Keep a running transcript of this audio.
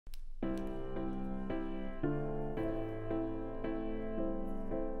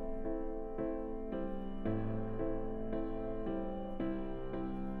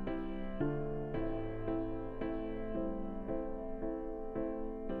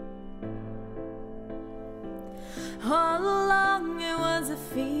All along it was a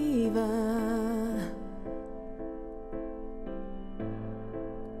fever,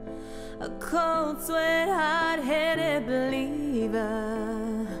 a cold sweat, hot-headed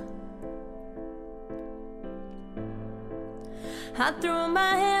believer. I threw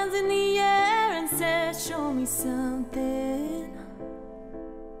my hands in the air and said, show me something.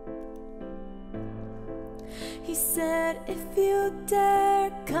 He said, if you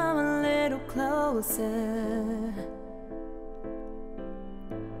dare, come a little closer.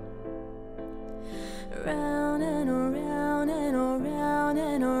 Round and around and around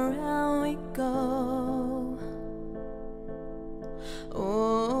and around we go.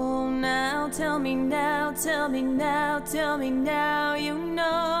 Oh, now tell me now, tell me now, tell me now you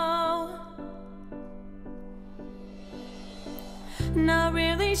know. Not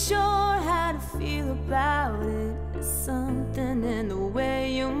really sure how to feel about it. There's something in the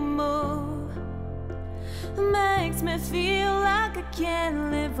way you move makes me feel like I can't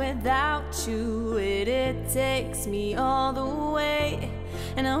live without you. It takes me all the way,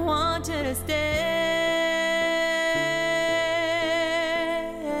 and I want you to stay.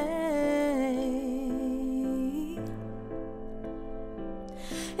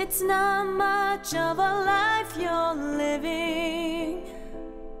 It's not much of a life you're living.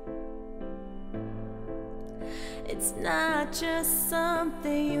 It's not just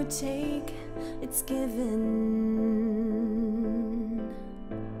something you take, it's given.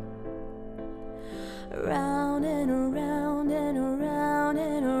 Around and around and around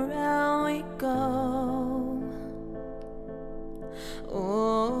and around we go.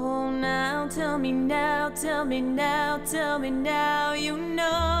 Oh, now tell me now, tell me now, tell me now you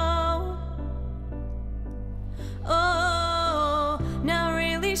know. Oh, not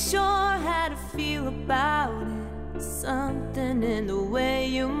really sure how to feel about it. Something in the way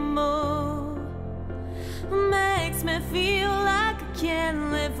you move makes me feel like I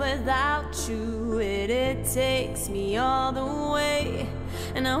can't live without you. It takes me all the way,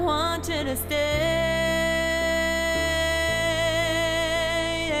 and I want you to stay.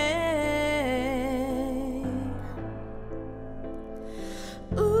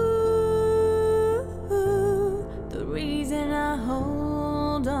 Ooh, the reason I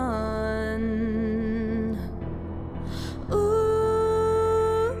hold on.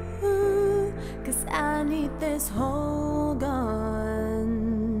 Ooh, 'cause I need this whole gun.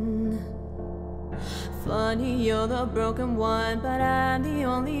 Funny, you're the broken one, but I'm the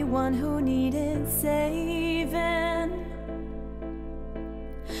only one who needed saving.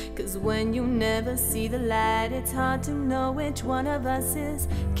 'Cause when you never see the light, it's hard to know which one of us is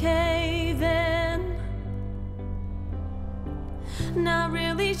caving. Not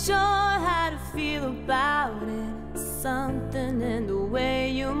really sure how to feel about it. Something in the way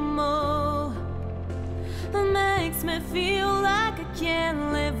you move makes me feel like I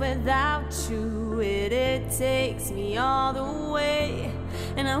can't live without you. It takes me all the way,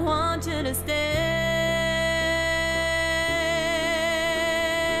 and I want you to stay.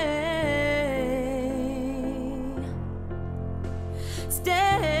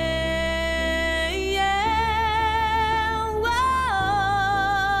 Stay, yeah,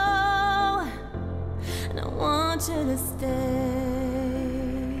 whoa. And I want you to stay.